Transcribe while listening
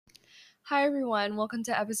Hi, everyone. Welcome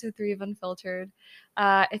to episode 3 of Unfiltered.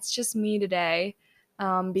 It's just me today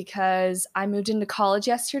because I moved into college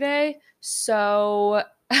yesterday. So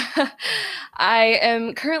I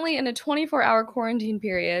am currently in a 24-hour quarantine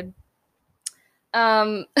period.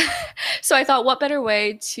 Um, so I thought, what better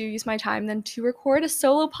way to use my time than to record a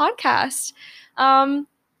solo podcast? Um,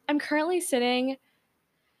 I'm currently sitting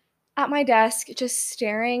at my desk just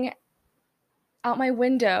staring out my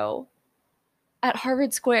window at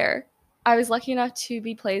Harvard Square. I was lucky enough to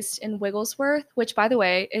be placed in Wigglesworth, which, by the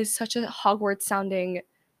way, is such a Hogwarts sounding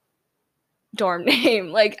dorm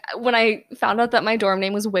name. Like, when I found out that my dorm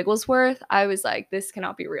name was Wigglesworth, I was like, this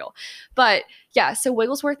cannot be real. But yeah, so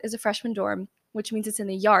Wigglesworth is a freshman dorm, which means it's in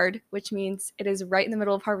the yard, which means it is right in the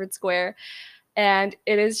middle of Harvard Square. And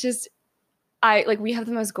it is just, we have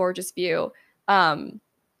the most gorgeous view. Um,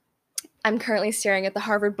 I'm currently staring at the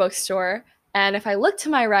Harvard bookstore. And if I look to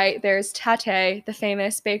my right, there's Tate, the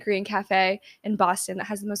famous bakery and cafe in Boston that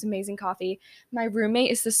has the most amazing coffee. My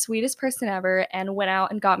roommate is the sweetest person ever and went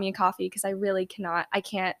out and got me a coffee because I'm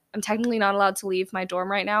technically not allowed to leave my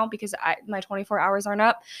dorm right now because my 24 hours aren't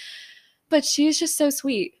up. But she's just so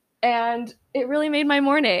sweet. And it really made my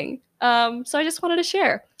morning. So I just wanted to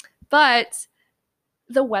share. But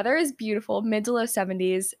the weather is beautiful, mid to low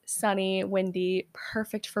 70s, sunny, windy,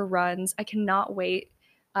 perfect for runs. I cannot wait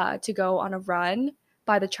to go on a run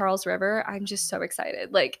by the Charles River. I'm just so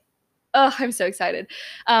excited. I'm so excited.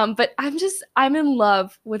 But I'm in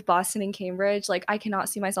love with Boston and Cambridge. Like, I cannot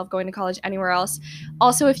see myself going to college anywhere else.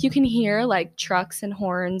 Also, if you can hear like trucks and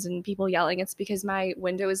horns and people yelling, it's because my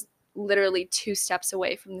window is literally 2 steps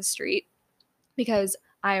away from the street because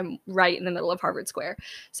I am right in the middle of Harvard Square.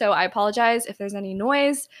 So I apologize if there's any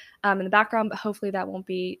noise in the background, but hopefully that won't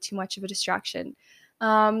be too much of a distraction.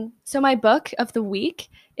 So my book of the week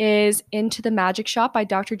is Into the Magic Shop by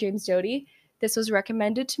Dr. James Doty. This was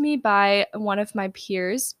recommended to me by one of my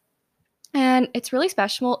peers, and it's really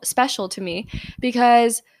special to me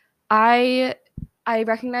because I I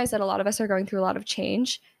recognize that a lot of us are going through a lot of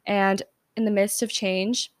change, and in the midst of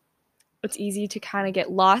change, it's easy to kind of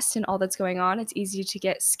get lost in all that's going on. It's easy to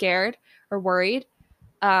get scared or worried.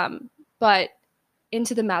 Um, but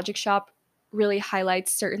Into the Magic Shop really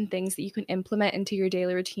highlights certain things that you can implement into your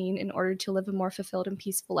daily routine in order to live a more fulfilled and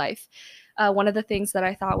peaceful life. One of the things that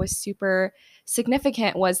I thought was super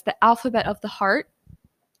significant was the alphabet of the heart,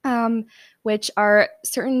 um, which are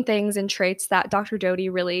certain things and traits that Dr. Doty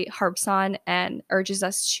really harps on and urges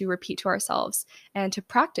us to repeat to ourselves and to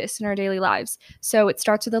practice in our daily lives. So it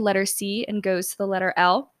starts with the letter C and goes to the letter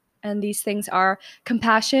L. And these things are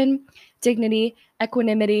compassion, dignity,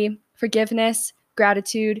 equanimity, forgiveness,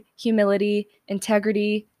 gratitude, humility,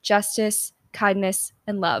 integrity, justice, kindness,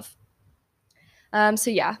 and love.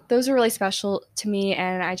 So yeah, those are really special to me,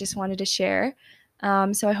 and I just wanted to share.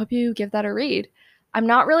 So I hope you give that a read. I'm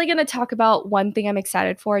not really going to talk about one thing I'm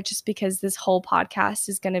excited for, just because this whole podcast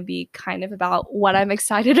is going to be kind of about what I'm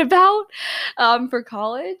excited about for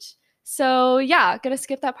college. So yeah, gonna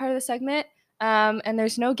skip that part of the segment. And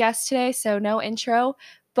there's no guest today, so no intro.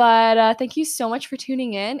 But thank you so much for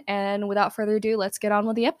tuning in. And without further ado, let's get on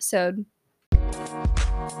with the episode.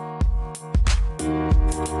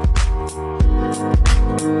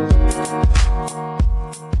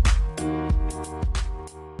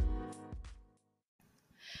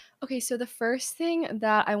 Okay, so the first thing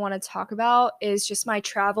that I want to talk about is just my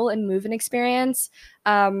travel and move-in experience.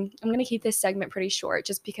 I'm going to keep this segment pretty short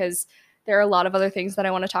just because there are a lot of other things that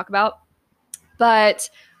I want to talk about. But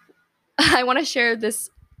I want to share this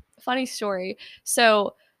funny story.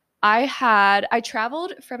 So I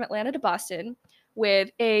traveled from Atlanta to Boston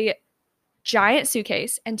with a giant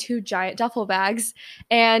suitcase and 2 giant duffel bags.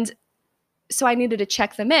 And so I needed to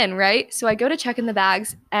check them in, right? So I go to check in the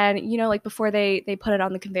bags, and like before they put it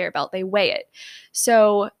on the conveyor belt, they weigh it.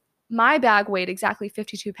 So my bag weighed exactly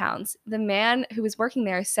 52 pounds. The man who was working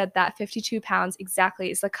there said that 52 pounds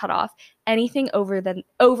exactly is the cutoff. Anything over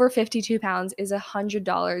 52 pounds is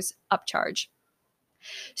 $100 upcharge.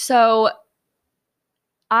 So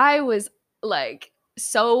I was like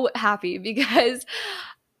so happy because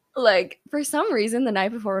like for some reason the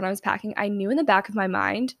night before when I was packing, I knew in the back of my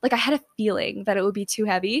mind, like I had a feeling that it would be too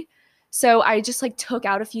heavy. So I just like took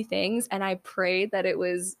out a few things and I prayed that it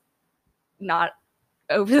was not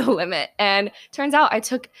over the limit. And turns out I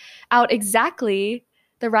took out exactly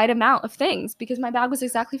the right amount of things because my bag was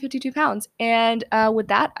exactly 52 pounds. And with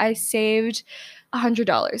that, I saved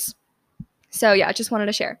 $100. So yeah, I just wanted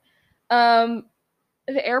to share. Um,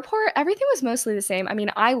 the airport, everything was mostly the same. I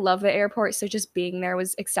mean, I love the airport, so just being there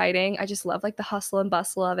was exciting. I just love like the hustle and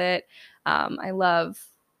bustle of it. I love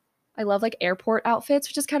I love like airport outfits,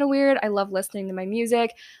 which is kind of weird. I love listening to my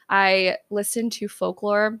music. I listen to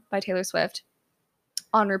Folklore by Taylor Swift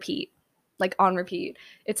on repeat, like on repeat.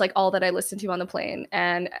 It's like all that I listen to on the plane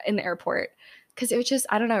and in the airport, because it was just,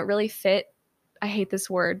 I don't know, it really fit. I hate this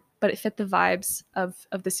word, but it fit the vibes of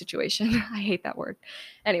the situation. I hate that word.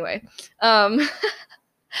 Anyway, um,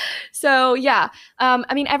 so yeah,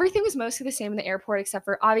 I mean, everything was mostly the same in the airport, except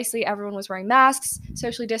for obviously everyone was wearing masks,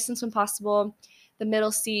 socially distanced when possible. The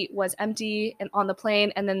middle seat was empty and on the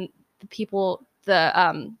plane, and then the people, the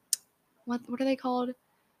what are they called?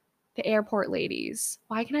 The airport ladies.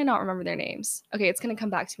 Why can I not remember their names? Okay, it's gonna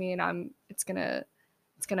come back to me, and it's gonna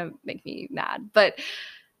make me mad. But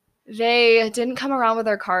they didn't come around with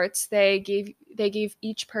their carts. They gave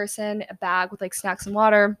each person a bag with like snacks and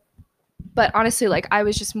water. But honestly, like I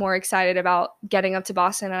was just more excited about getting up to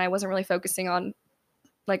Boston, and I wasn't really focusing on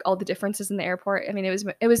like all the differences in the airport. I mean,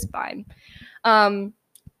 it was fine. Um,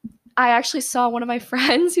 I actually saw one of my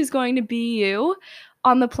friends who's going to BU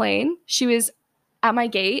on the plane. She was at my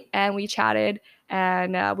gate and we chatted,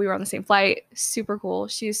 and we were on the same flight. Super cool.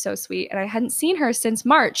 She is so sweet. And I hadn't seen her since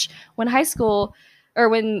March when high school,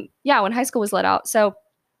 when high school was let out. So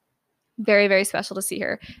very, very special to see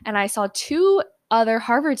her. And I saw two other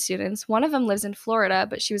Harvard students. One of them lives in Florida,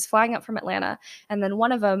 but she was flying up from Atlanta. And then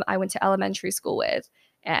one of them I went to elementary school with.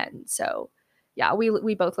 And so, yeah,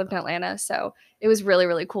 we both lived in Atlanta. So it was really,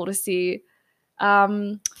 really cool to see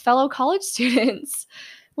fellow college students,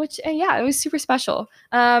 which, yeah, it was super special.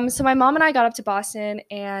 So my mom and I got up to Boston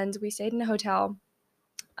and we stayed in a hotel.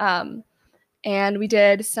 Um, and we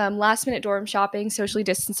did some last minute dorm shopping, socially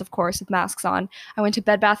distanced, of course, with masks on. I went to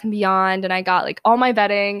Bed Bath and Beyond and I got like all my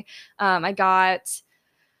bedding. I got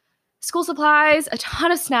school supplies, a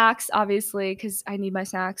ton of snacks, obviously, because I need my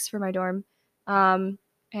snacks for my dorm.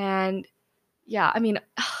 And yeah, I mean,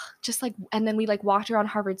 just like, and then we like walked around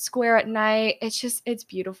Harvard Square at night. It's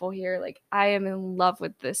beautiful here. Like I am in love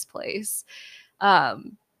with this place.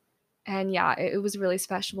 And yeah, it was really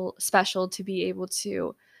special to be able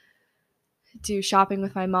to do shopping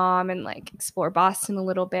with my mom and like explore Boston a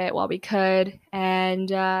little bit while we could. And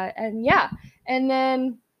yeah, and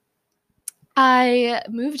then I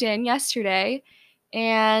moved in yesterday,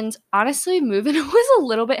 and honestly, moving was a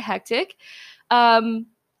little bit hectic. Um,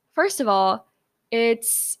 First of all,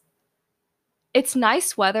 it's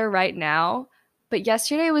nice weather right now, but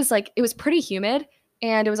yesterday was like it was pretty humid,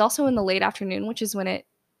 and it was also in the late afternoon, which is when it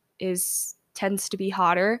is tends to be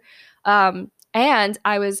hotter. And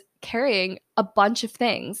I was carrying a bunch of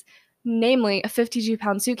things, namely a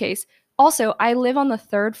 52-pound suitcase. Also, I live on the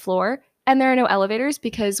third floor, and there are no elevators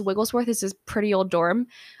because Wigglesworth is this pretty old dorm.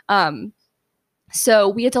 So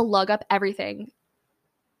we had to lug up everything.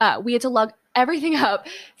 We had to lug everything up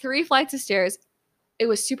 3 flights of stairs. It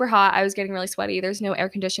was super hot. I was getting really sweaty. There's no air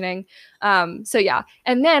conditioning. So yeah.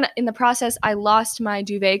 And then in the process, I lost my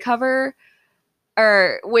duvet cover,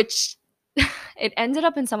 or which it ended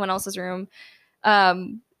up in someone else's room.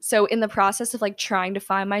 So in the process of like trying to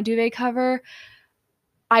find my duvet cover,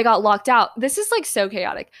 I got locked out. This is like so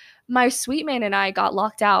chaotic. My suite mate and I got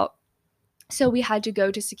locked out. So we had to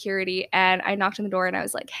go to security, and I knocked on the door and I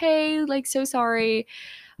was like, "Hey, like so sorry.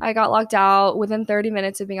 I got locked out within 30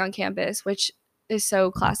 minutes of being on campus," which is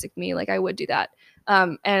so classic me. Like I would do that.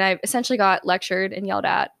 And I essentially got lectured and yelled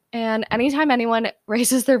at. And anytime anyone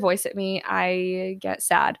raises their voice at me, I get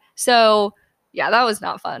sad. So yeah, that was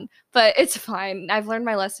not fun, but it's fine. I've learned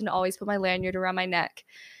my lesson to always put my lanyard around my neck,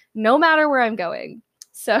 no matter where I'm going.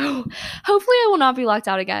 So hopefully I will not be locked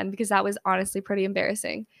out again, because that was honestly pretty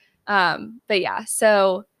embarrassing. But yeah,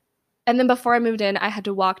 so, and then before I moved in, I had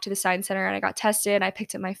to walk to the Science Center and I got tested. I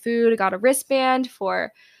picked up my food. I got a wristband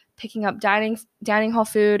for picking up dining hall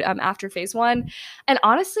food after phase one. And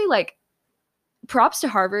honestly, like, props to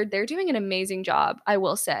Harvard. They're doing an amazing job, I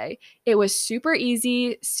will say. It was super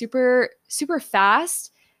easy, super, super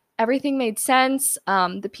fast. Everything made sense.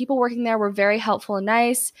 The people working there were very helpful and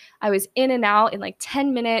nice. I was in and out in like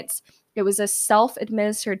 10 minutes. It was a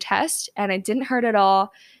self-administered test and it didn't hurt at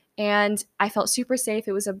all. And I felt super safe.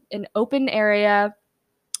 It was an open area,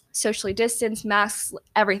 socially distanced, masks,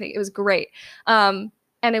 everything. It was great. And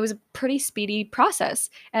it was a pretty speedy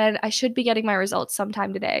process. And I should be getting my results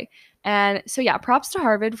sometime today. And so, yeah, props to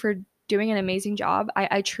Harvard for doing an amazing job.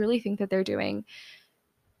 I truly think that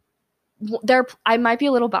I might be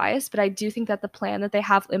a little biased, but I do think that the plan that they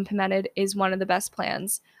have implemented is one of the best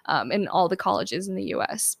plans in all the colleges in the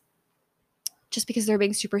US, just because they're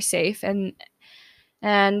being super safe and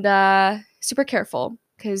super careful,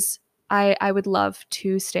 because I would love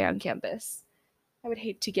to stay on campus. I would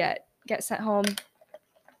hate to get sent home.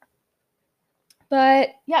 But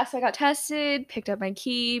yeah, so I got tested, picked up my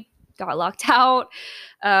key, got locked out.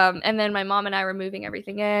 And then my mom and I were moving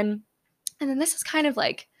everything in. And then this is kind of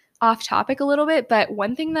like off topic a little bit, but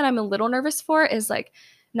one thing that I'm a little nervous for is like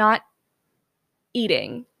not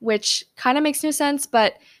eating, which kind of makes no sense,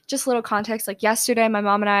 but just a little context. Like yesterday, my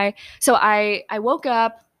mom and I woke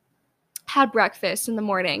up, had breakfast in the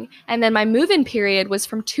morning, and then my move-in period was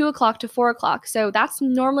from 2 o'clock to 4 o'clock. So that's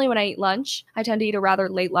normally when I eat lunch. I tend to eat a rather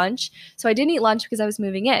late lunch. So I didn't eat lunch because I was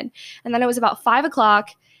moving in. And then it was about 5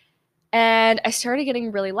 o'clock, and I started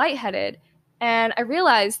getting really lightheaded. And I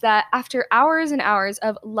realized that after hours and hours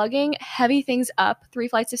of lugging heavy things up 3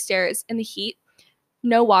 flights of stairs in the heat,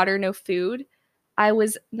 no water, no food, I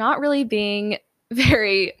was not really being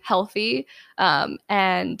very healthy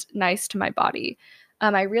and nice to my body.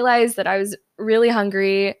 I realized that I was really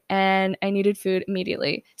hungry and I needed food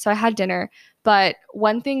immediately. So I had dinner. But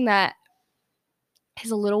one thing that is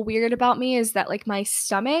a little weird about me is that like my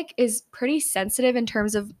stomach is pretty sensitive in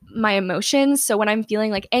terms of my emotions. So when I'm feeling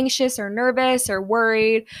like anxious or nervous or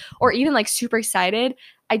worried or even like super excited,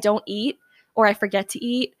 I don't eat or I forget to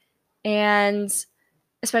eat. And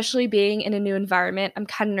especially being in a new environment, I'm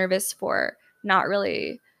kind of nervous for not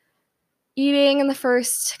really eating in the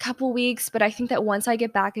first couple weeks, but I think that once I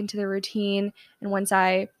get back into the routine and once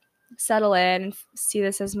I settle in and see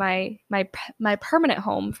this as my permanent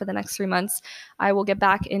home for the next 3 months, I will get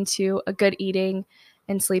back into a good eating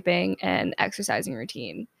and sleeping and exercising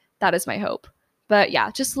routine. That is my hope. But yeah,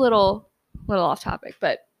 just a little off topic.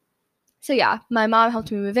 But so yeah, my mom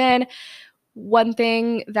helped me move in. One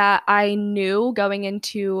thing that I knew going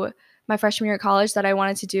into my freshman year at college that I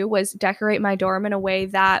wanted to do was decorate my dorm in a way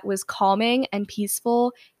that was calming and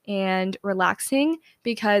peaceful and relaxing,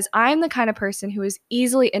 because I'm the kind of person who is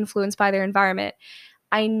easily influenced by their environment.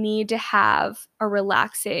 I need to have a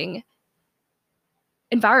relaxing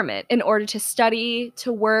environment in order to study,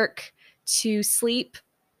 to work, to sleep,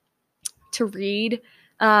 to read.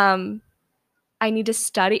 I need to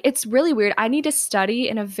study. It's really weird. I need to study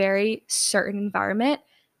in a very certain environment.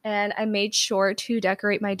 And I made sure to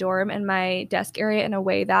decorate my dorm and my desk area in a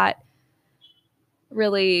way that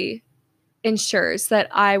really ensures that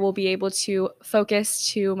I will be able to focus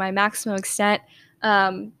to my maximum extent,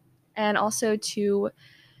 and also to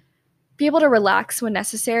be able to relax when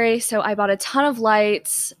necessary. So I bought a ton of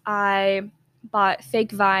lights. I bought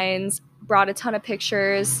fake vines, brought a ton of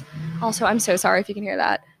pictures. Also, I'm so sorry if you can hear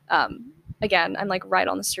that. Again, I'm like right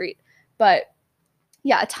on the street. But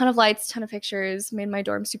yeah, a ton of lights, a ton of pictures, made my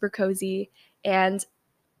dorm super cozy. And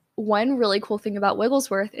one really cool thing about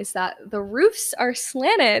Wigglesworth is that the roofs are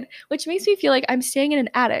slanted, which makes me feel like I'm staying in an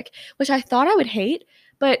attic, which I thought I would hate.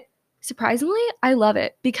 But surprisingly, I love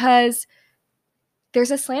it because there's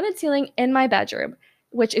a slanted ceiling in my bedroom,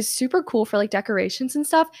 which is super cool for like decorations and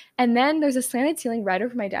stuff. And then there's a slanted ceiling right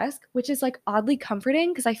over my desk, which is like oddly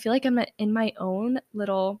comforting because I feel like I'm in my own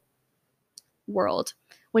little world,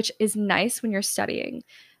 which is nice when you're studying.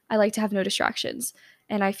 I like to have no distractions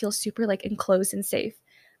and I feel super like enclosed and safe.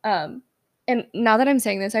 And now that I'm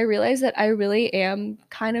saying this, I realize that I really am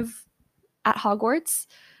kind of at Hogwarts,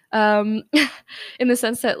 um, in the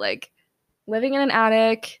sense that like living in an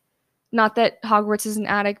attic, not that Hogwarts is an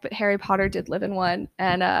attic, but Harry Potter did live in one,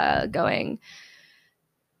 and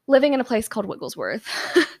living in a place called Wigglesworth.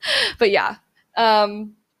 But yeah.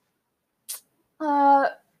 Um, uh,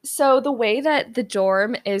 so the way that the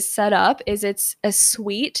dorm is set up is it's a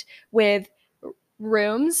suite with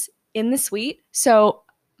rooms in the suite. So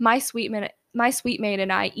my suite mate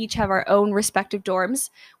and I each have our own respective dorms,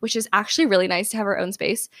 which is actually really nice to have our own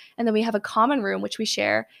space. And then we have a common room which we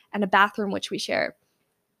share and a bathroom which we share.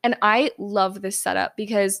 And I love this setup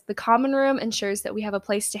because the common room ensures that we have a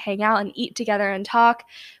place to hang out and eat together and talk,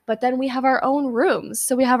 but then we have our own rooms.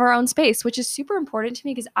 So we have our own space, which is super important to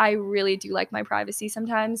me because I really do like my privacy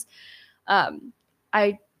sometimes.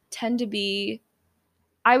 I tend to be,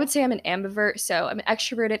 I would say I'm an ambivert. So I'm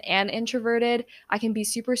extroverted and introverted. I can be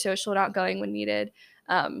super social and outgoing when needed,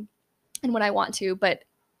 and when I want to, but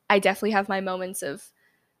I definitely have my moments of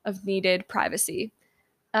needed privacy.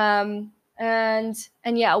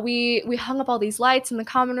 And yeah, we hung up all these lights in the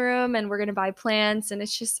common room and we're gonna buy plants, and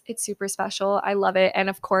it's super special. I love it. And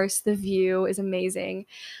of course the view is amazing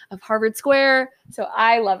of Harvard Square. So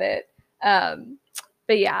I love it.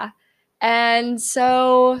 But yeah. And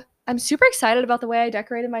so I'm super excited about the way I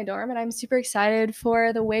decorated my dorm, and I'm super excited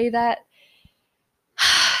for the way that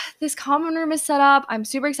this common room is set up. I'm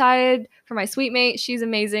super excited for my suite mate. She's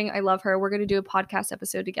amazing. I love her. We're going to do a podcast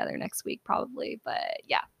episode together next week, probably. But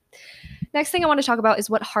yeah. Next thing I want to talk about is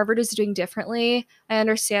what Harvard is doing differently. I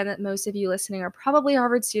understand that most of you listening are probably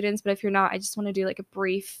Harvard students, but if you're not, I just want to do like a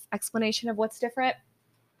brief explanation of what's different.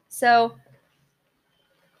 So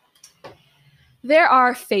There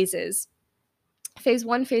are phases. Phase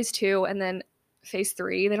 1, phase 2, and then phase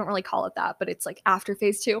 3. They don't really call it that, but it's like after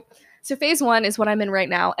phase 2. So phase 1 is what I'm in right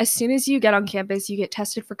now. As soon as you get on campus, you get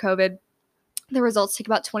tested for COVID. The results take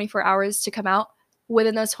about 24 hours to come out.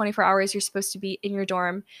 Within those 24 hours, you're supposed to be in your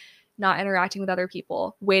dorm, not interacting with other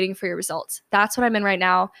people, waiting for your results. That's what I'm in right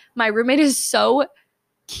now. My roommate is so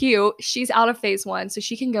cute. She's out of phase 1, so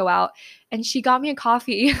she can go out. And she got me a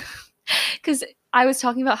coffee because I was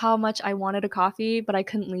talking about how much I wanted a coffee, but I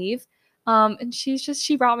couldn't leave. And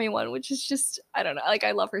she brought me one, which is just, I don't know, like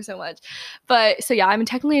I love her so much. But so yeah, I'm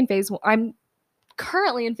technically in phase 1. I'm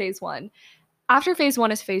currently in phase 1. After phase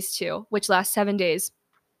 1 is phase 2, which lasts 7 days.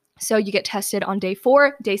 So you get tested on day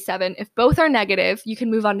 4, day 7. If both are negative, you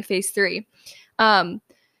can move on to phase 3. And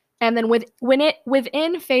then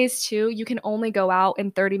within phase 2, you can only go out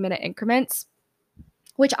in 30-minute increments,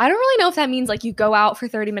 which I don't really know if that means like you go out for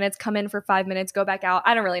 30 minutes, come in for 5 minutes, go back out.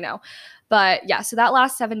 I don't really know. But yeah, so that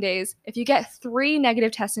lasts 7 days. If you get 3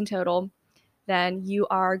 negative tests in total, then you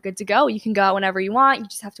are good to go. You can go out whenever you want. You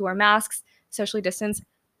just have to wear masks, socially distance.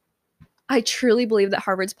 I truly believe that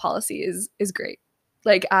Harvard's policy is great.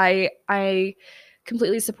 Like I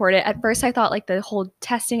completely support it. At first I thought like the whole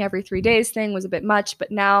testing every 3 days thing was a bit much,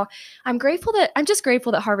 but now I'm just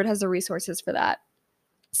grateful that Harvard has the resources for that.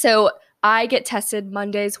 So I get tested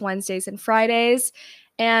Mondays, Wednesdays, and Fridays.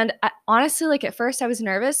 And honestly, like at first I was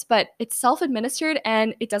nervous, but it's self-administered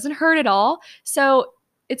and it doesn't hurt at all. So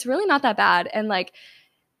it's really not that bad. And like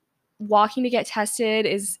walking to get tested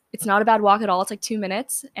it's not a bad walk at all. It's like 2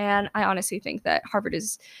 minutes. And I honestly think that Harvard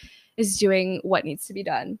is doing what needs to be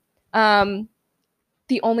done.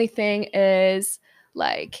 The only thing is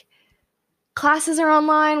like classes are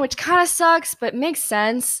online, which kind of sucks, but makes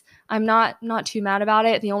sense. I'm not too mad about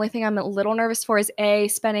it. The only thing I'm a little nervous for is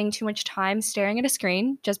spending too much time staring at a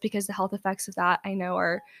screen, just because the health effects of that I know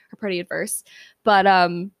are pretty adverse. But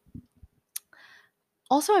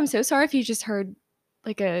also I'm so sorry if you just heard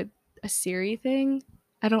like a Siri thing.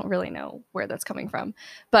 I don't really know where that's coming from.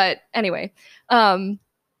 But anyway,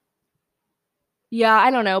 yeah,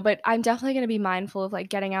 I don't know, but I'm definitely going to be mindful of like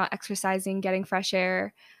getting out, exercising, getting fresh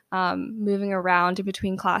air, moving around in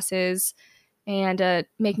between classes, and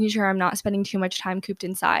making sure I'm not spending too much time cooped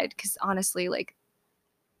inside, because honestly, like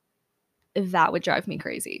that would drive me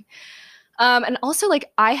crazy. And also,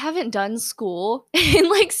 like I haven't done school in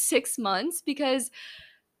like 6 months because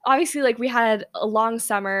obviously, like we had a long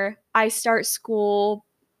summer. I start school.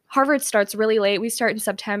 Harvard starts really late. We start in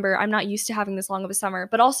September. I'm not used to having this long of a summer.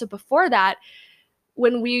 But also before that,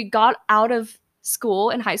 when we got out of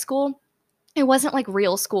school in high school, it wasn't like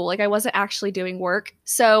real school. Like I wasn't actually doing work.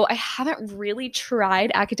 So I haven't really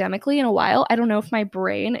tried academically in a while. I don't know if my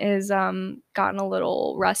brain is gotten a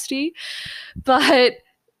little rusty, but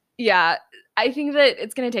yeah, I think that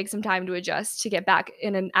it's going to take some time to adjust to get back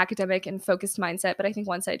in an academic and focused mindset. But I think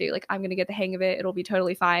once I do, like I'm going to get the hang of it. It'll be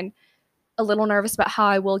totally fine. A little nervous about how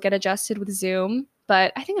I will get adjusted with Zoom,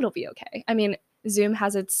 but I think it'll be okay. I mean, Zoom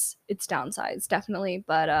has its downsides, definitely,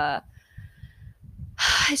 but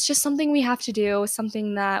it's just something we have to do,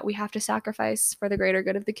 something that we have to sacrifice for the greater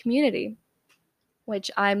good of the community, which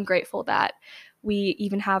I'm grateful that we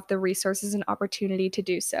even have the resources and opportunity to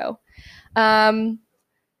do so.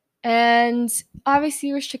 And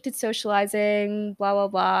obviously restricted socializing, blah,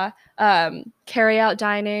 blah, blah. Carry out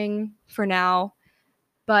dining for now.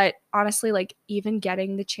 But honestly, like even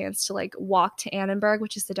getting the chance to like walk to Annenberg,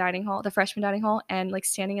 which is the dining hall, the freshman dining hall, and like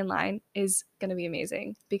standing in line is going to be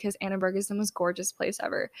amazing because Annenberg is the most gorgeous place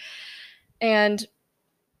ever. And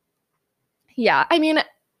yeah, I mean,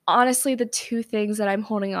 honestly, the two things that I'm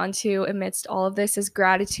holding on to amidst all of this is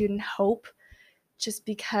gratitude and hope, just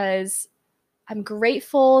because I'm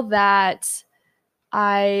grateful that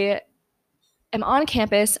I am on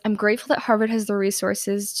campus. I'm grateful that Harvard has the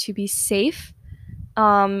resources to be safe.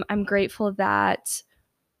 I'm grateful that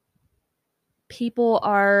people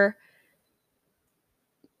are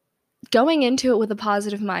going into it with a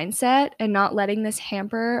positive mindset and not letting this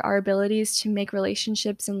hamper our abilities to make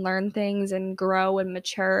relationships and learn things and grow and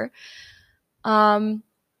mature. And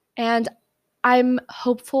I'm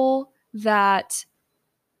hopeful that,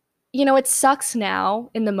 you know, it sucks now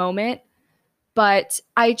in the moment, but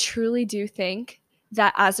I truly do think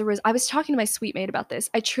that I was talking to my suite mate about this.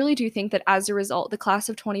 I truly do think that as a result, the class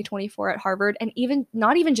of 2024 at Harvard, and even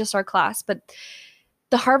not even just our class, but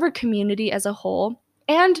the Harvard community as a whole,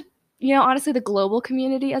 and, you know, honestly, the global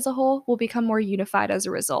community as a whole will become more unified as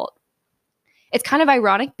a result. It's kind of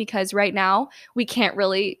ironic because right now we can't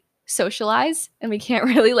really socialize and we can't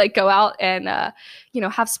really like go out and, you know,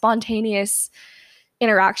 have spontaneous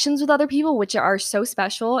interactions with other people, which are so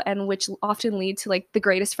special and which often lead to like the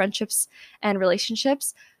greatest friendships and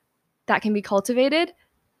relationships that can be cultivated.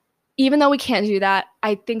 Even though we can't do that,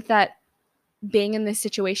 I think that being in this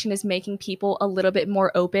situation is making people a little bit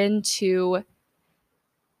more open to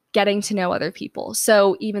getting to know other people.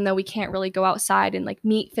 So even though we can't really go outside and like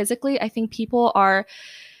meet physically, I think people are,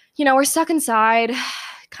 we're stuck inside.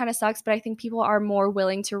 Kind of sucks, but I think people are more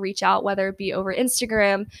willing to reach out, whether it be over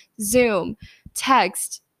Instagram, Zoom,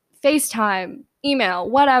 text, FaceTime, email,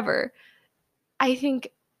 whatever. I think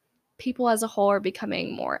people as a whole are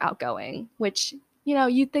becoming more outgoing, which,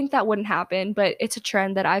 you'd think that wouldn't happen, but it's a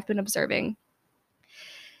trend that I've been observing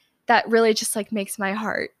that really just like makes my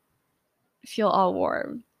heart feel all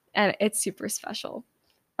warm, and it's super special.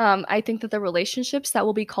 I think that the relationships that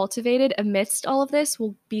will be cultivated amidst all of this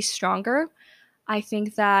will be stronger. I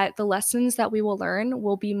think that the lessons that we will learn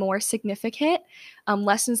will be more significant,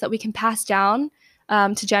 lessons that we can pass down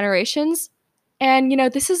to generations. And,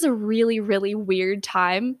 this is a really, really weird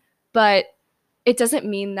time, but it doesn't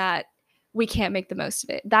mean that we can't make the most of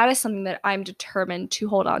it. That is something that I'm determined to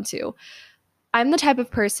hold on to. I'm the type of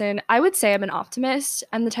person, I would say I'm an optimist.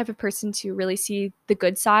 I'm the type of person to really see the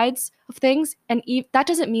good sides of things. And that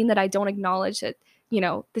doesn't mean that I don't acknowledge that,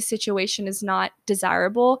 the situation is not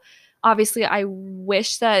desirable. Obviously, I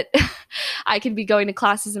wish that I could be going to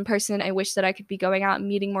classes in person. I wish that I could be going out and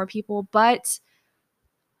meeting more people. But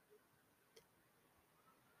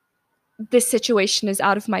this situation is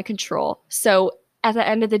out of my control. So at the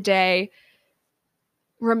end of the day,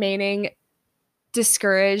 remaining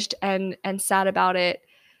discouraged and sad about it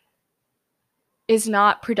is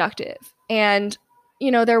not productive. And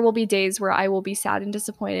there will be days where I will be sad and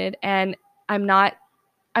disappointed, and I'm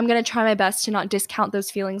going to try my best to not discount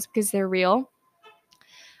those feelings because they're real.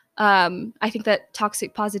 I think that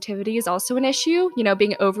toxic positivity is also an issue,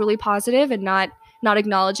 being overly positive and not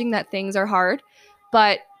acknowledging that things are hard.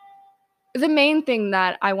 But the main thing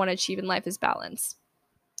that I want to achieve in life is balance.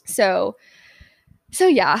 So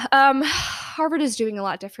yeah, Harvard is doing a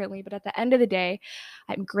lot differently, but at the end of the day,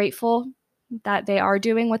 I'm grateful that they are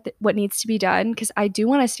doing what needs to be done, because I do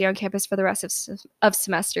want to stay on campus for the rest of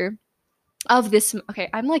semester of this. Okay,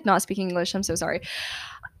 I'm like not speaking English. I'm so sorry.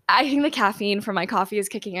 I think the caffeine from my coffee is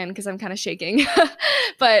kicking in because I'm kind of shaking.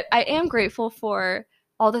 But I am grateful for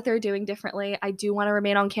all that they're doing differently. I do want to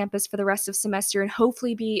remain on campus for the rest of semester and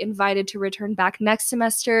hopefully be invited to return back next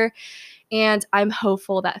semester. And I'm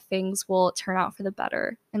hopeful that things will turn out for the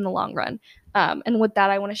better in the long run. And with that,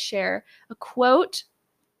 I want to share a quote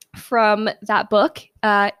from that book,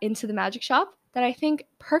 Into the Magic Shop, that I think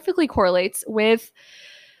perfectly correlates with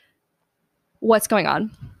what's going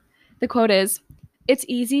on. The quote is, "It's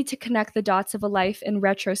easy to connect the dots of a life in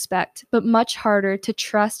retrospect, but much harder to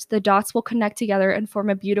trust the dots will connect together and form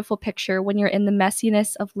a beautiful picture when you're in the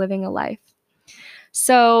messiness of living a life."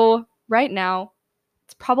 So right now,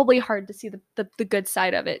 it's probably hard to see the good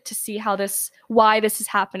side of it, to see why this is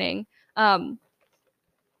happening.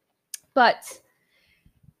 But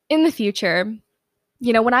in the future,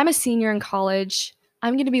 when I'm a senior in college,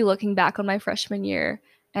 I'm going to be looking back on my freshman year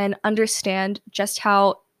and understand just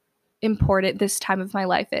how important this time of my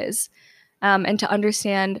life is, and to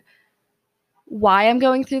understand why I'm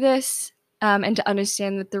going through this, and to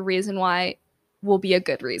understand that the reason why will be a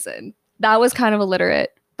good reason. That was kind of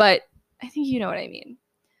illiterate, but I think you know what I mean.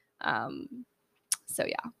 So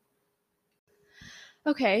yeah.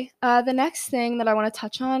 Okay, the next thing that I want to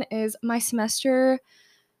touch on is my semester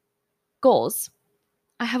goals.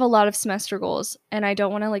 I have a lot of semester goals, and I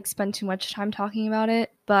don't want to like spend too much time talking about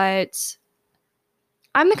it, but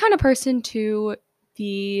I'm the kind of person to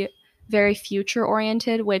be very future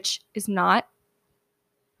oriented, which is not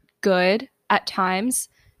good at times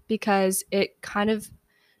because it kind of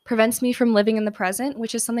prevents me from living in the present,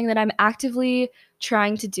 which is something that I'm actively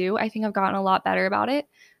trying to do. I think I've gotten a lot better about it.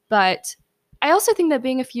 But I also think that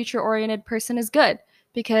being a future oriented person is good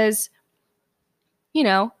because,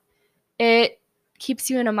 it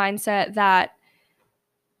keeps you in a mindset that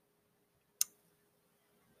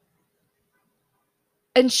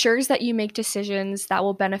ensures that you make decisions that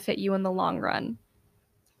will benefit you in the long run.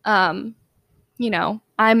 I'm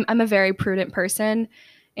a very prudent person,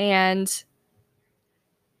 and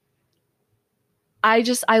I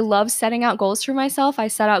love setting out goals for myself. I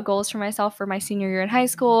set out goals for myself for my senior year in high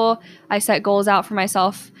school. I set goals out for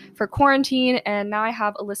myself for quarantine, and now I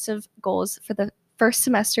have a list of goals for the first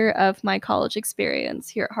semester of my college experience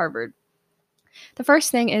here at Harvard. The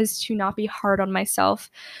first thing is to not be hard on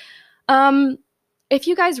myself. If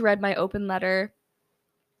you guys read my open letter,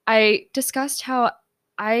 I discussed how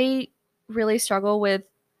I really struggle with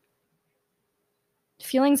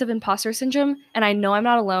feelings of imposter syndrome, and I know I'm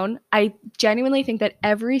not alone. I genuinely think that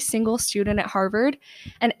every single student at Harvard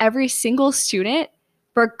and every single student,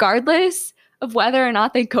 regardless of whether or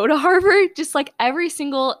not they go to Harvard, just like every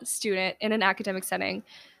single student in an academic setting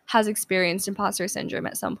has experienced imposter syndrome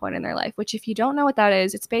at some point in their life, which if you don't know what that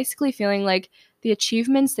is, it's basically feeling like the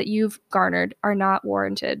achievements that you've garnered are not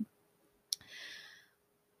warranted.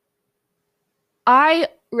 I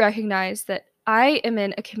recognize that I am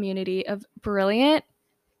in a community of brilliant,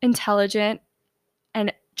 intelligent,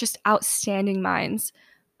 and just outstanding minds,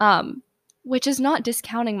 which is not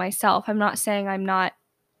discounting myself. I'm not saying I'm not,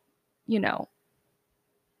 you know,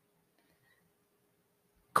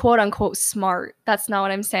 quote unquote smart. That's not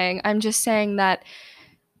what I'm saying. I'm just saying that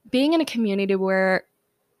being in a community where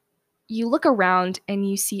you look around and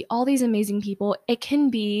you see all these amazing people, it can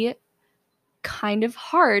be kind of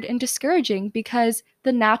hard and discouraging because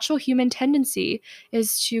the natural human tendency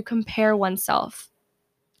is to compare oneself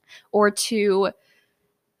or to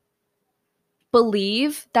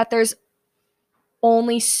believe that there's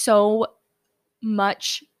only so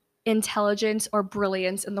much intelligence or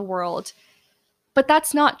brilliance in the world. But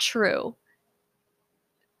that's not true.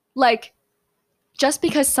 Like, just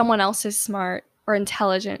because someone else is smart or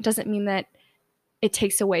intelligent doesn't mean that it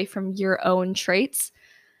takes away from your own traits.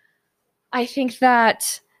 I think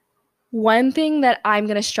that one thing that I'm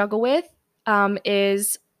going to struggle with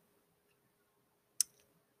is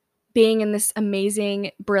being in this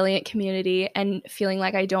amazing, brilliant community and feeling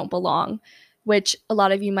like I don't belong, which a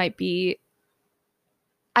lot of you might be.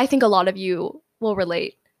 I think a lot of you will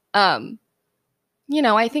relate. I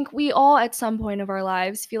think we all at some point of our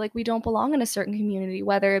lives feel like we don't belong in a certain community,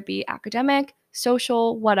 whether it be academic,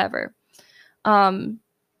 social, whatever.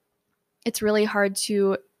 It's really hard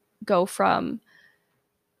to go from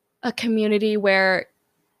a community where,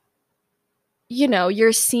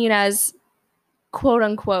 you're seen as quote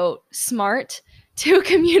unquote smart to a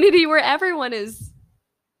community where everyone is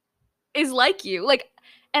like you. Like,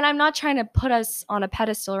 and I'm not trying to put us on a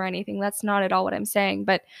pedestal or anything. That's not at all what I'm saying.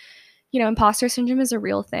 But, imposter syndrome is a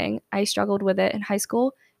real thing. I struggled with it in high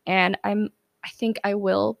school, and I think I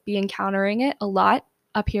will be encountering it a lot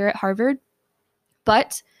up here at Harvard.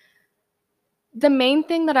 But the main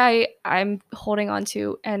thing that I'm holding on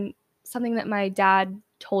to, and something that my dad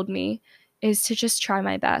told me, is to just try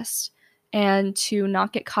my best and to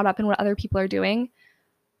not get caught up in what other people are doing.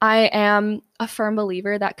 I am a firm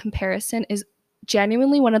believer that comparison is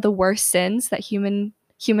genuinely one of the worst sins that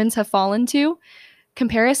humans have fallen to.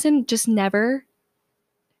 Comparison just never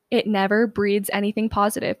breeds anything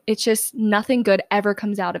positive. It's just nothing good ever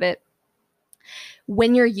comes out of it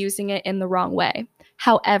when you're using it in the wrong way.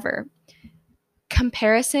 However,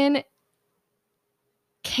 comparison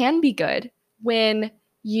can be good when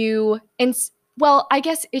I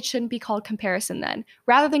guess it shouldn't be called comparison then.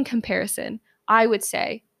 Rather than comparison, I would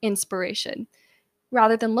say inspiration.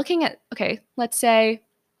 Rather than looking at, okay, let's say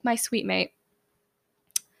my sweet mate,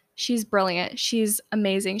 she's brilliant, she's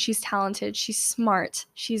amazing, she's talented, she's smart,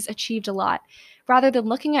 she's achieved a lot. Rather than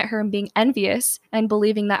looking at her and being envious and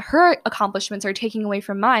believing that her accomplishments are taking away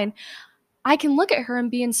from mine, I can look at her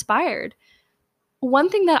and be inspired. One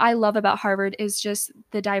thing that I love about Harvard is just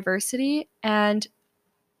the diversity and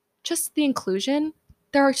just the inclusion.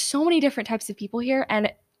 There are so many different types of people here,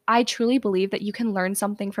 and I truly believe that you can learn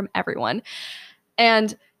something from everyone.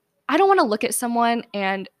 And I don't want to look at someone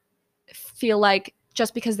and feel like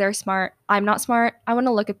just because they're smart, I'm not smart. I want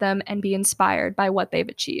to look at them and be inspired by what they've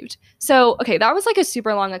achieved. So, okay, that was like a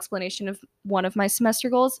super long explanation of one of my semester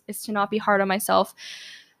goals, is to not be hard on myself,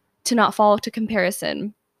 to not fall to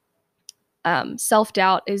comparison.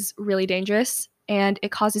 Self-doubt is really dangerous, and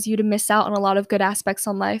it causes you to miss out on a lot of good aspects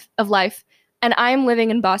of life. And I am living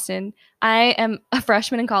in Boston. I am a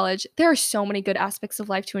freshman in college. There are so many good aspects of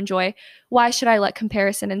life to enjoy. Why should I let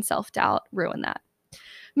comparison and self-doubt ruin that?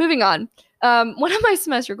 Moving on. One of my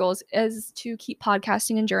semester goals is to keep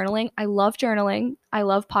podcasting and journaling. I love journaling. I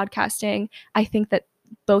love podcasting. I think that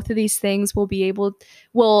both of these things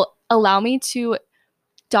will allow me to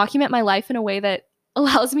document my life in a way that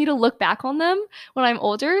allows me to look back on them when I'm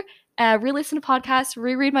older, re-listen to podcasts,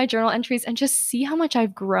 reread my journal entries, and just see how much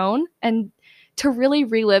I've grown and to really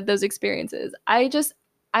relive those experiences. I'm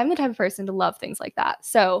the type of person to love things like that.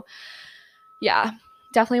 So yeah,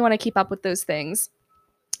 definitely want to keep up with those things.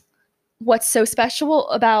 What's so special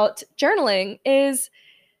about journaling is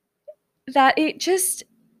that it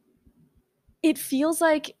feels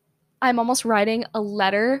like I'm almost writing a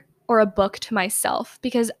letter or a book to myself,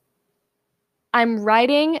 because I'm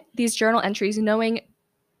writing these journal entries knowing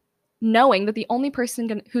that the only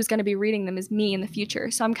person who's going to be reading them is me in the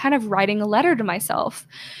future. So I'm kind of writing a letter to myself,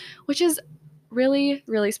 which is really,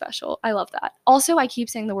 really special. I love that. Also, I keep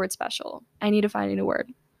saying the word special. I need to find a new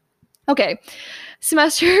word. Okay,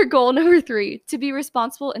 semester goal number 3, to be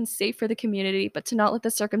responsible and safe for the community, but to not let the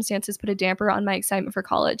circumstances put a damper on my excitement for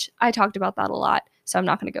college. I talked about that a lot, so I'm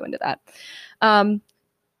not going to go into that.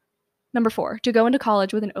 Number 4, to go into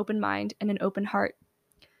college with an open mind and an open heart.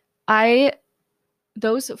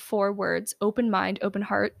 Those 4 words, open mind, open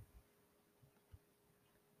heart,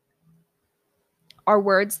 are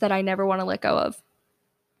words that I never want to let go of.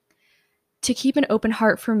 To keep an open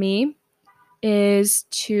heart for me is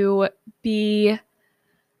to be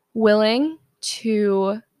willing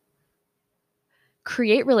to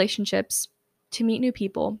create relationships, to meet new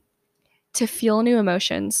people, to feel new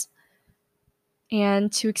emotions,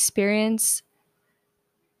 and to experience.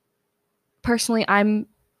 Personally, I'm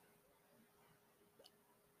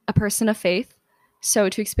a person of faith, so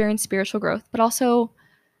to experience spiritual growth, but also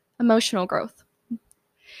emotional growth.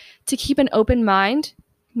 To keep an open mind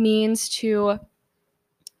means to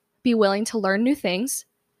be willing to learn new things,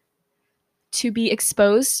 to be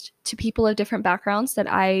exposed to people of different backgrounds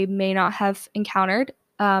that I may not have encountered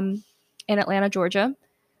in Atlanta, Georgia,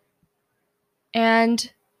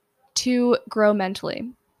 and to grow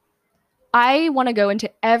mentally. I want to go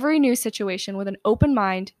into every new situation with an open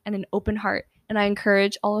mind and an open heart, and I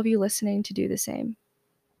encourage all of you listening to do the same.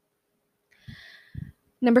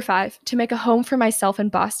 Number 5, to make a home for myself in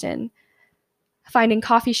Boston, finding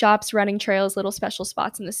coffee shops, running trails, little special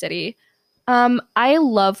spots in the city. I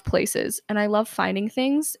love places, and I love finding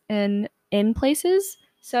things in places.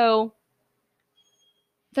 So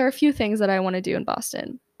there are a few things that I want to do in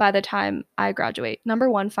Boston by the time I graduate. Number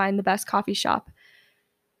 1, find the best coffee shop,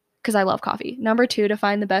 because I love coffee. Number 2, to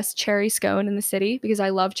find the best cherry scone in the city, because I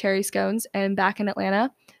love cherry scones. And back in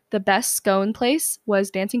Atlanta, the best scone place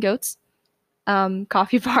was Dancing Goats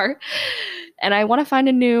coffee bar. And I want to find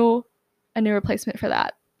a new replacement for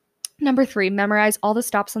that. Number 3, memorize all the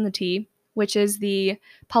stops on the T, which is the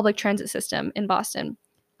public transit system in Boston.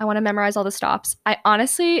 I want to memorize all the stops. I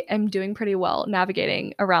honestly am doing pretty well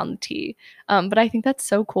navigating around the T, but I think that's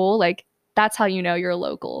so cool. Like, that's how you know you're a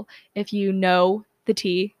local, if you know the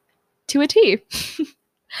T to a T.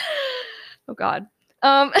 Oh, God.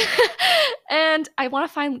 And I want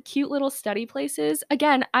to find cute little study places.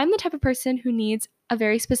 Again, I'm the type of person who needs a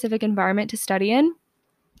very specific environment to study in.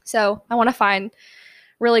 So I want to find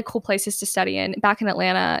really cool places to study in. Back in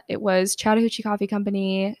Atlanta, it was Chattahoochee Coffee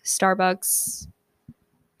Company, Starbucks.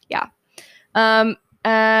 Yeah.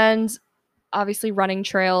 And obviously running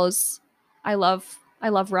trails. I love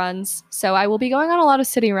runs. So I will be going on a lot of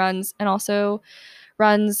city runs and also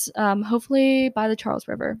runs, hopefully by the Charles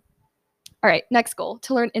River. All right, next goal,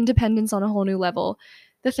 to learn independence on a whole new level.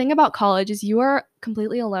 The thing about college is you are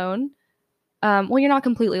completely alone. Well, you're not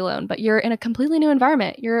completely alone, but you're in a completely new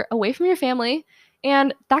environment. You're away from your family,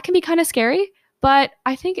 and that can be kind of scary, but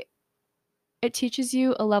I think it teaches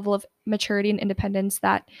you a level of maturity and independence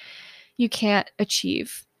that you can't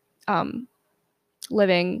achieve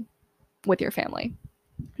living with your family.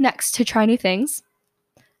 Next, to try new things.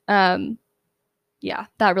 Yeah,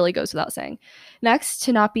 that really goes without saying. Next,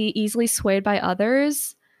 to not be easily swayed by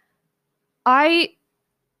others. I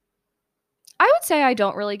would say I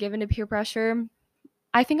don't really give into peer pressure.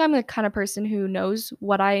 I think I'm the kind of person who knows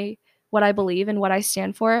what I believe and what I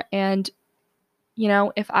stand for. And, you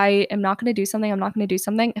know, if I am not going to do something, I'm not going to do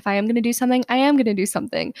something. If I am going to do something, I am going to do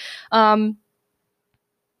something.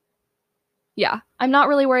 Yeah, I'm not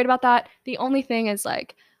really worried about that. The only thing is,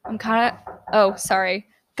 like, I'm kind of, oh, sorry.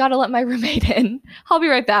 Gotta let my roommate in. I'll be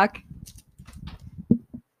right back.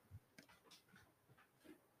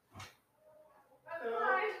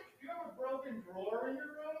 Drawer in your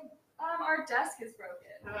room? Our desk is broken.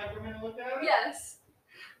 Can I come in and look at it? Yes.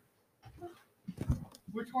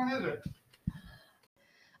 Which one is it?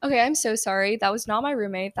 Okay, I'm so sorry. That was not my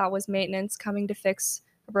roommate. That was maintenance coming to fix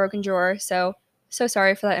a broken drawer. So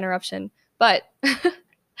sorry for that interruption. But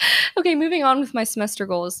okay, moving on with my semester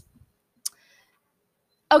goals.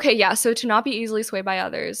 Okay, yeah, so to not be easily swayed by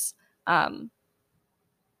others.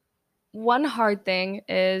 One hard thing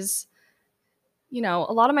is, you know,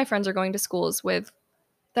 a lot of my friends are going to schools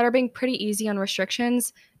that are being pretty easy on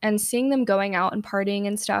restrictions, and seeing them going out and partying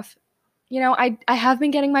and stuff, you know, I have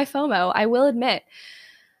been getting my FOMO, I will admit.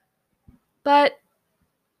 But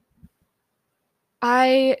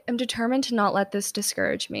I am determined to not let this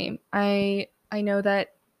discourage me. I know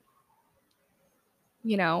that,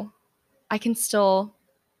 you know, I can still,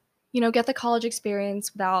 you know, get the college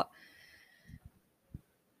experience without,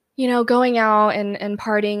 you know, going out and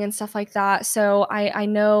partying and stuff like that. So I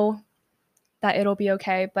know that it'll be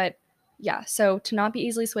okay. But yeah, so to not be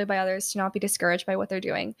easily swayed by others, to not be discouraged by what they're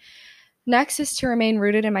doing. Next is to remain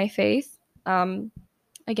rooted in my faith.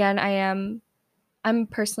 Again, I'm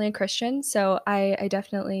personally a Christian, so I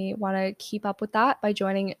definitely want to keep up with that by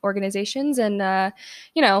joining organizations and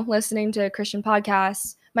listening to Christian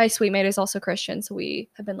podcasts. My suite mate is also Christian, so we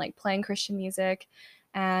have been like playing Christian music,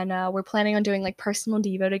 and we're planning on doing like personal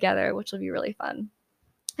devo together, which will be really fun.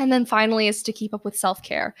 And then finally is to keep up with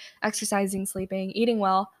self-care, exercising, sleeping, eating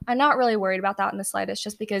well. I'm not really worried about that in the slightest,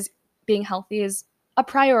 just because being healthy is a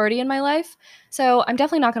priority in my life. So I'm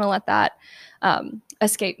definitely not going to let that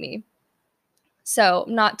escape me. So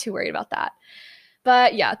I'm not too worried about that.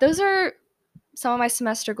 But yeah, those are some of my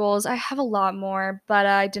semester goals. I have a lot more, but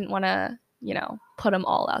I didn't want to, put them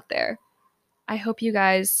all out there. I hope you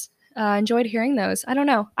guys enjoyed hearing those. I don't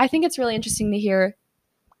know. I think it's really interesting to hear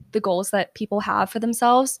the goals that people have for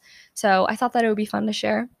themselves. So I thought that it would be fun to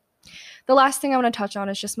share. The last thing I want to touch on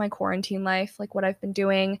is just my quarantine life, like what I've been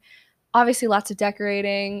doing. Obviously, lots of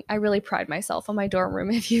decorating. I really pride myself on my dorm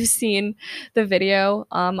room. If you've seen the video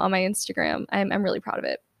on my Instagram, I'm really proud of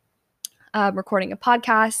it. Recording a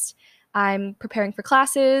podcast. I'm preparing for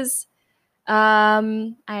classes.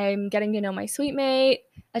 I'm getting to know my suite mate,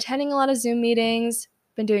 attending a lot of Zoom meetings,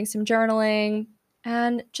 been doing some journaling,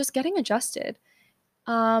 and just getting adjusted.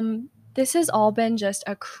 This has all been just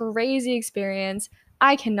a crazy experience.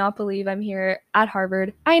 I cannot believe I'm here at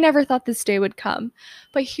Harvard. I never thought this day would come,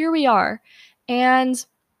 but here we are. And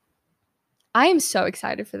I am so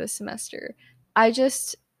excited for this semester. I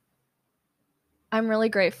just, I'm really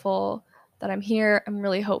grateful that I'm here. I'm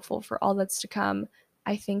really hopeful for all that's to come.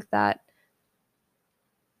 I think that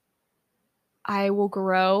I will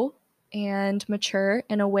grow and mature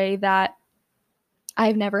in a way that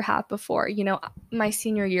I've never had before. My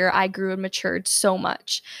senior year, I grew and matured so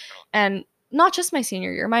much. And not just my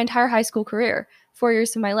senior year, my entire high school career, 4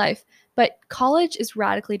 years of my life. But college is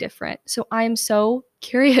radically different. So I'm so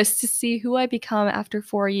curious to see who I become after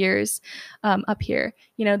 4 years up here.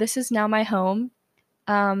 This is now my home.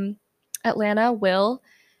 Um, Atlanta will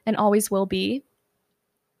and always will be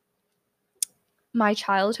my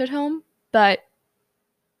childhood home, but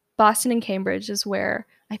Boston and Cambridge is where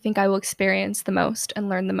I think I will experience the most and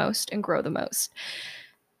learn the most and grow the most.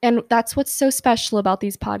 And that's what's so special about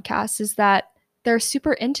these podcasts is that they're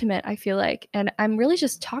super intimate, I feel like. And I'm really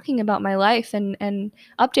just talking about my life and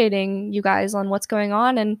updating you guys on what's going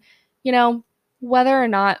on. And, whether or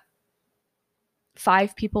not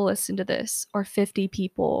 5 people listen to this or 50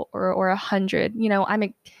 people or 100,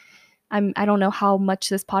 I don't know how much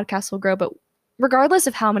this podcast will grow, but regardless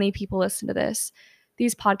of how many people listen to this,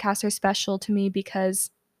 these podcasts are special to me because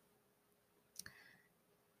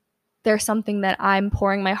there's something that I'm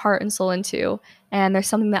pouring my heart and soul into, and there's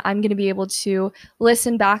something that I'm going to be able to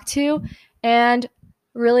listen back to and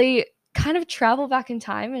really kind of travel back in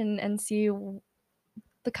time and see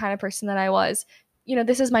the kind of person that I was.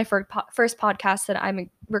 This is my first podcast that I'm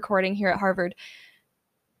recording here at Harvard.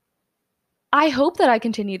 I hope that I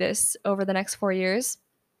continue this over the next 4 years.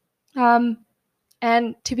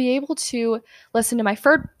 And to be able to listen to my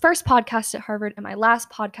first podcast at Harvard and my last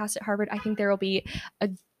podcast at Harvard, I think there will be a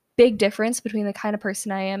big difference between the kind of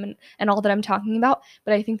person I am and all that I'm talking about.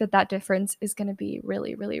 But I think that difference is going to be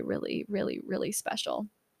really, really, really, really, really special.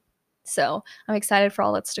 So I'm excited for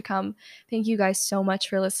all that's to come. Thank you guys so much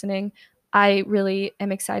for listening. I really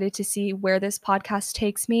am excited to see where this podcast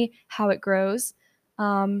takes me, how it grows.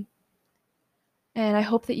 And I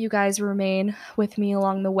hope that you guys remain with me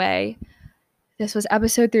along the way. This was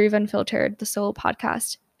episode 3 of Unfiltered, the solo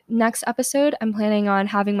podcast. Next episode, I'm planning on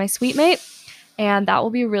having my suite mate, and that will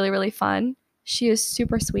be really, really fun. She is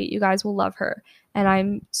super sweet. You guys will love her. And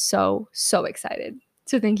I'm so, so excited.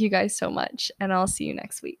 So thank you guys so much, and I'll see you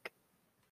next week.